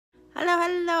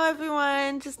Hello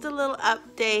everyone, just a little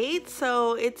update.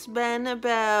 So it's been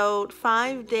about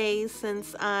 5 days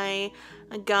since I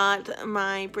got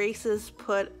my braces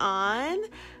put on.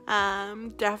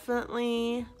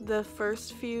 Definitely the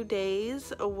first few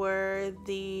days were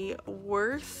the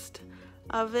worst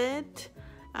of it.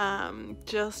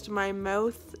 Just my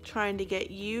mouth trying to get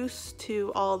used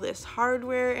to all this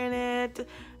hardware in it.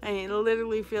 I mean, it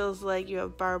literally feels like you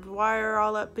have barbed wire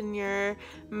all up in your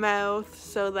mouth,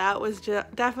 so that was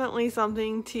definitely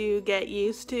something to get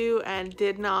used to and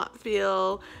did not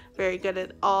feel very good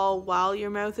at all while your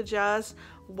mouth adjusts.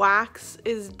 Wax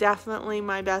is definitely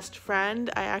my best friend.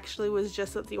 I actually was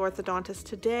just at the orthodontist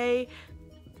today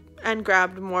and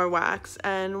grabbed more wax.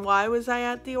 And why was I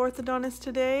at the orthodontist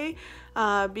today?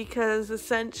 Because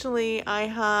essentially I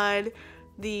had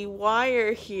the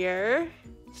wire here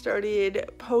started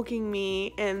poking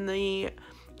me in the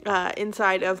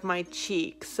inside of my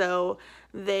cheek. So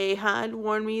they had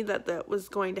warned me that that was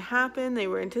going to happen. They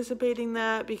were anticipating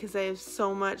that because I have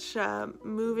so much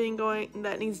moving going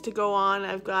that needs to go on.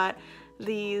 I've got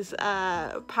these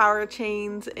power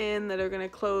chains in that are going to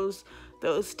close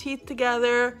those teeth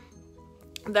together.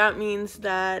 That means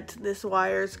that this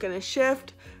wire is going to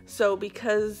shift. So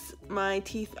because my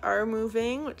teeth are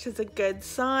moving, which is a good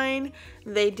sign,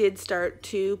 they did start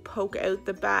to poke out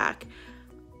the back.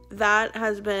 That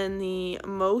has been the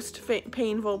most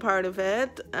painful part of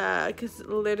it, because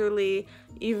literally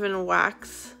even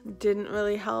wax didn't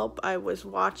really help. I was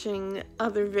watching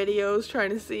other videos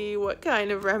trying to see what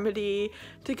kind of remedy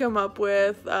to come up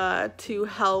with to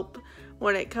help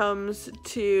when it comes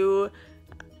to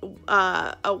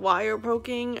a wire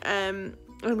poking. And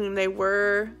I mean, they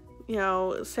were,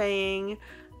 saying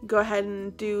go ahead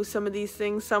and do some of these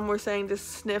things. Some were saying just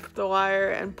sniff the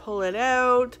wire and pull it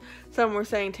out. Some were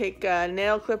saying take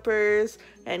nail clippers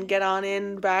and get on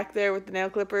in back there with the nail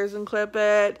clippers and clip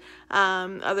it.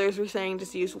 Others were saying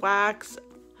just use wax.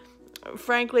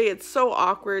 Frankly, it's so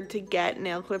awkward to get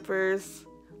nail clippers.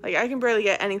 Like, I can barely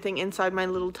get anything inside my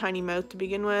little tiny mouth to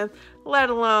begin with, let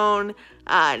alone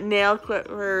nail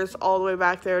clippers all the way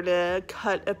back there to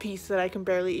cut a piece that I can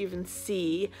barely even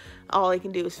see. All I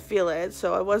can do is feel it,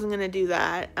 so I wasn't going to do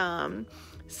that. And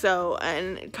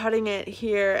cutting it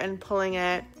here and pulling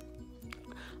it,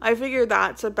 I figured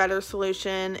that's a better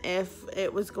solution if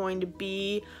it was going to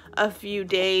be a few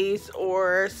days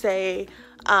or, say,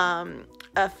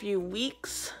 a few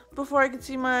weeks before I could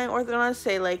see my orthodontist,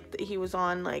 say like he was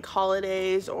on like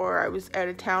holidays or I was out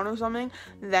of town or something,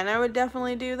 then I would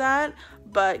definitely do that.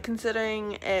 But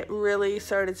considering it really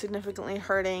started significantly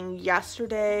hurting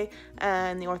yesterday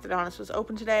and the orthodontist was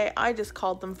open today, I just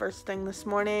called them first thing this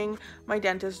morning. My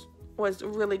dentist was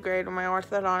really great, or my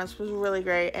orthodontist was really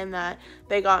great, in that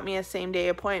they got me a same-day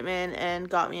appointment and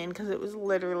got me in because it was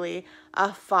literally a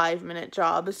 5-minute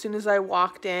job. As soon as I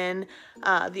walked in,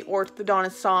 the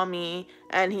orthodontist saw me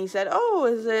and he said, "Oh,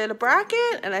 is it a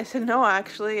bracket?" And I said, "No,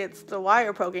 actually, it's the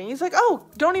wire poking." He's like, "Oh,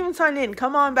 don't even sign in.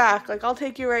 Come on back. Like, I'll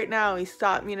take you right now." He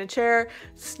stopped me in a chair,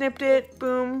 snipped it,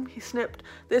 boom. He snipped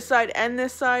this side and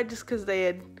this side just because they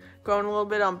had grown a little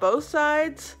bit on both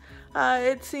sides.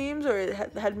 It seems, or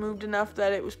it had moved enough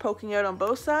that it was poking out on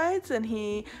both sides, and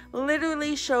he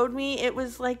literally showed me it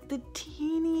was like the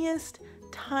tiniest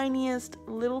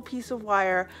little piece of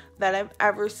wire that I've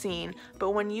ever seen. But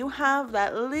when you have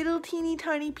that little teeny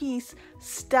tiny piece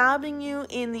stabbing you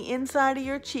in the inside of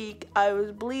your cheek, I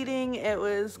was bleeding. It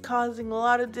was causing a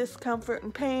lot of discomfort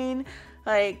and pain.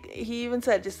 Like, he even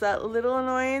said, just that little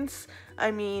annoyance,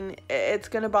 I mean, it's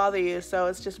gonna bother you, so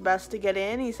it's just best to get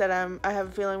in. He said, I have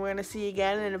a feeling we're gonna see you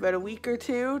again in about a week or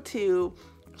two to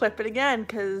clip it again,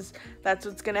 because that's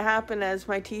what's gonna happen as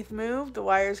my teeth move. The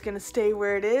wire's gonna stay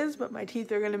where it is, but my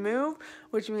teeth are gonna move,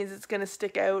 which means it's gonna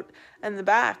stick out in the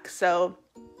back. So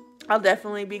I'll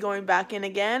definitely be going back in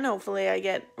again. Hopefully I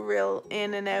get real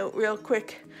in and out real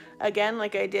quick again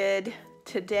like I did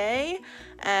today,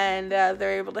 and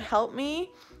they're able to help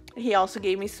me. He also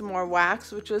gave me some more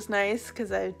wax, which was nice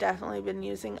because I've definitely been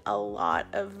using a lot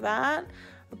of that.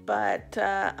 But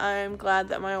I'm glad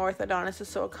that my orthodontist is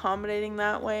so accommodating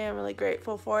that way. I'm really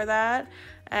grateful for that.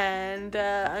 And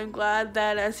I'm glad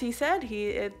that, as he said,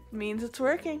 it means it's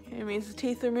working. It means the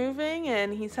teeth are moving,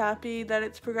 and he's happy that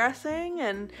it's progressing.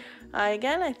 And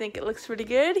again, I think it looks pretty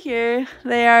good. Here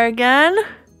they are again.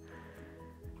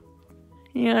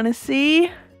 You want to see?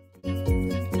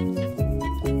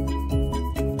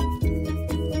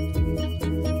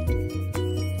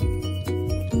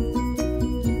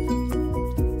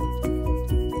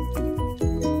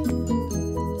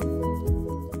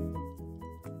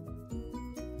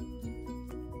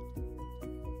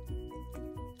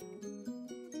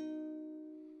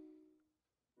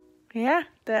 yeah,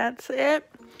 that's it.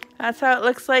 That's how it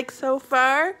looks like so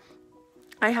far.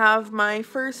 I have my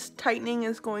first tightening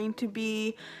is going to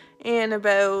be in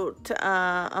about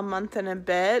a month and a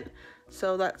bit.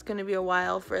 So that's going to be a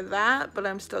while for that, but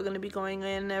I'm still going to be going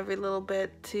in every little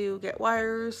bit to get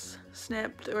wires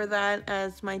snipped or that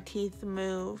as my teeth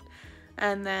moved.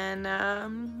 And then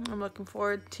I'm looking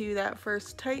forward to that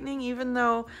first tightening, even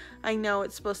though I know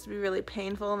it's supposed to be really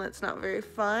painful and it's not very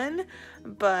fun.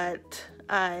 But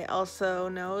I also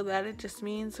know that it just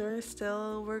means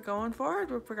we're going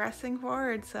forward, we're progressing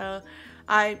forward. So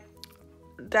I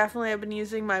definitely have been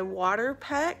using my water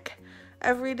peck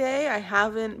every day. I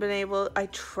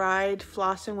tried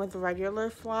flossing with regular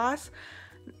floss.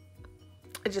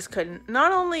 I just couldn't.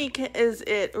 Not only is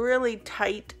it really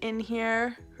tight in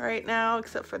here right now,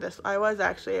 except for this, I was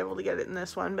actually able to get it in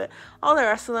this one, but all the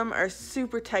rest of them are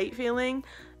super tight feeling.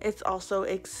 It's also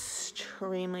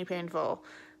extremely painful.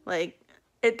 Like,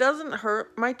 it doesn't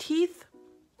hurt. My teeth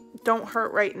don't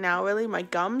hurt right now, really. My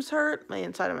gums hurt. My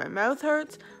inside of my mouth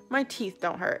hurts. My teeth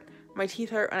don't hurt. My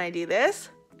teeth hurt when I do this.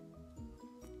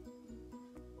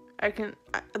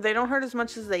 They don't hurt as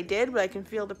much as they did, but I can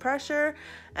feel the pressure,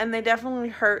 and they definitely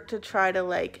hurt to try to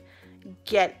like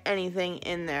get anything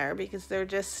in there because they're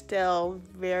just still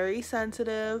very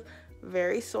sensitive,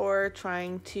 very sore,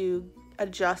 trying to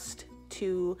adjust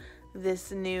to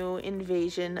this new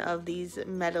invasion of these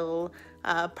metal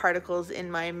particles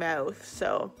in my mouth.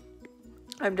 So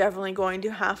I'm definitely going to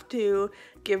have to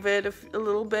give it a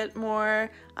little bit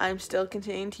more. I'm still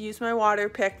continuing to use my water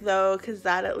pick though, because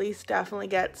that at least definitely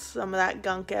gets some of that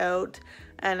gunk out.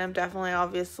 And I'm definitely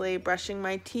obviously brushing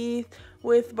my teeth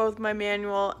with both my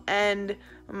manual and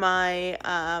my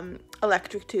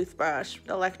electric toothbrush.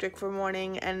 Electric for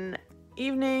morning and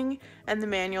evening, and the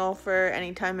manual for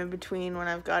any time in between when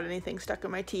I've got anything stuck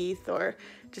in my teeth or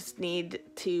just need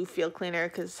to feel cleaner,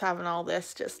 because having all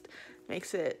this just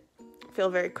makes it feel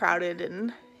very crowded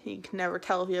and you can never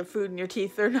tell if you have food in your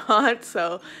teeth or not.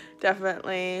 So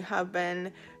definitely have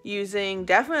been using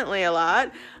a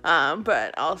lot,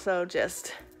 but also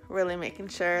just really making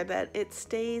sure that it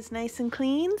stays nice and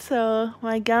clean so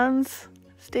my gums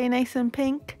stay nice and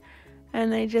pink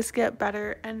and they just get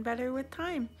better and better with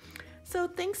time. So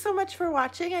thanks so much for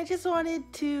watching. I just wanted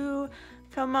to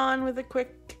come on with a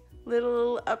quick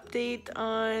little update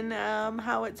on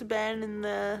how it's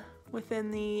been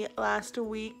within the last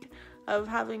week of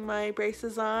having my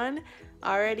braces on.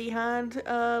 Already had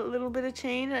a little bit of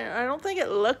change. I don't think it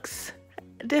looks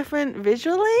different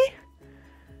visually.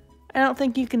 I don't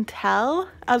think you can tell,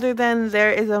 other than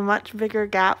there is a much bigger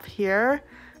gap here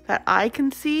that I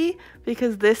can see,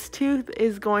 because this tooth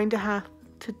is going to have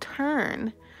to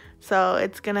turn. So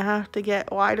it's gonna have to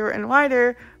get wider and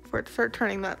wider for it to start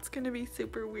turning. That's gonna be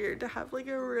super weird to have like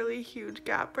a really huge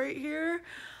gap right here.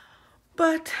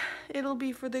 But it'll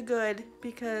be for the good,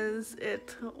 because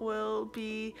it will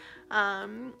be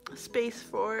space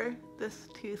for this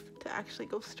tooth to actually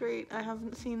go straight. I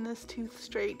haven't seen this tooth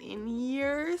straight in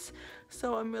years,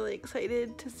 so I'm really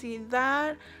excited to see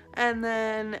that. And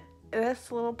then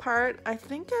this little part, I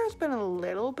think there's been a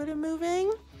little bit of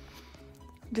moving,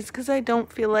 just because I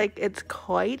don't feel like it's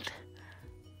quite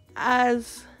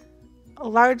as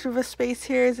large of a space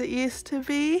here as it used to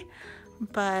be.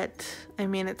 But I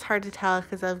mean, it's hard to tell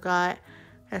because I've got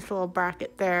this little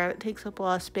bracket there that takes up a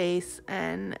lot of space,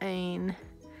 and I mean,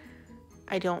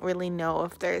 I don't really know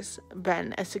if there's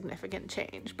been a significant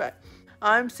change, but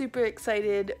I'm super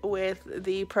excited with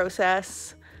the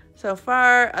process so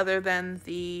far, other than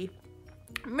the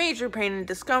major pain and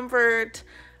discomfort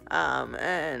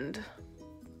and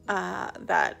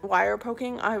that wire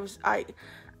poking.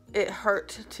 It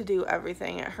hurt to do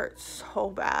everything. It hurt so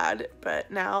bad.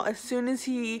 But now, as soon as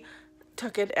he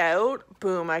took it out,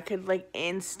 boom, I could like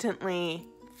instantly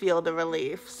feel the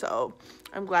relief. So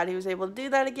I'm glad he was able to do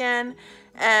that again.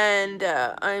 And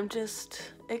I'm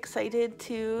just excited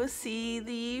to see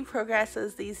the progress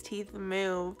as these teeth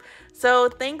move. So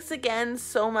thanks again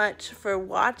so much for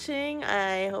watching.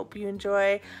 I hope you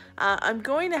enjoy. I'm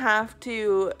going to have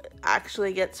to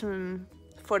actually get some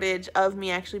footage of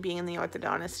me actually being in the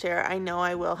orthodontist chair. I know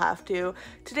I will have to.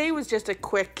 Today was just a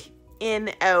quick in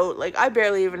out. Like, I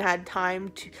barely even had time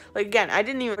to, like, again, I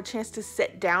didn't even have a chance to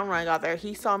sit down when I got there.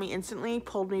 He saw me instantly,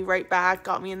 pulled me right back,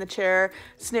 got me in the chair,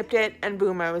 snipped it, and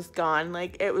boom, I was gone.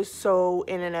 Like, it was so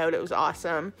in and out. It was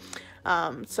awesome.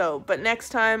 But next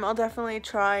time I'll definitely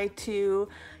try to,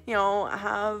 you know,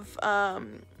 have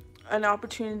an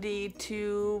opportunity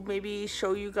to maybe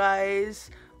show you guys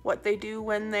what they do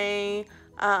when they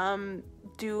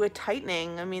do a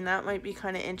tightening. I mean, that might be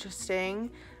kind of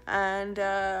interesting. And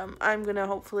I'm gonna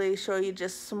hopefully show you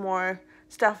just some more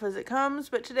stuff as it comes,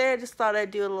 but today I just thought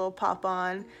I'd do a little pop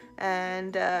on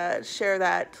and share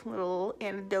that little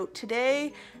anecdote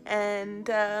today, and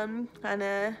kind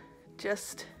of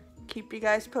just keep you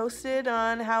guys posted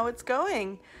on how it's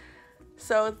going.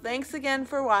 So thanks again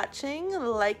for watching.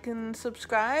 Like and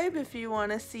subscribe if you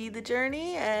want to see the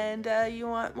journey and you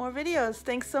want more videos.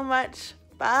 Thanks so much.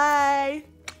 Bye.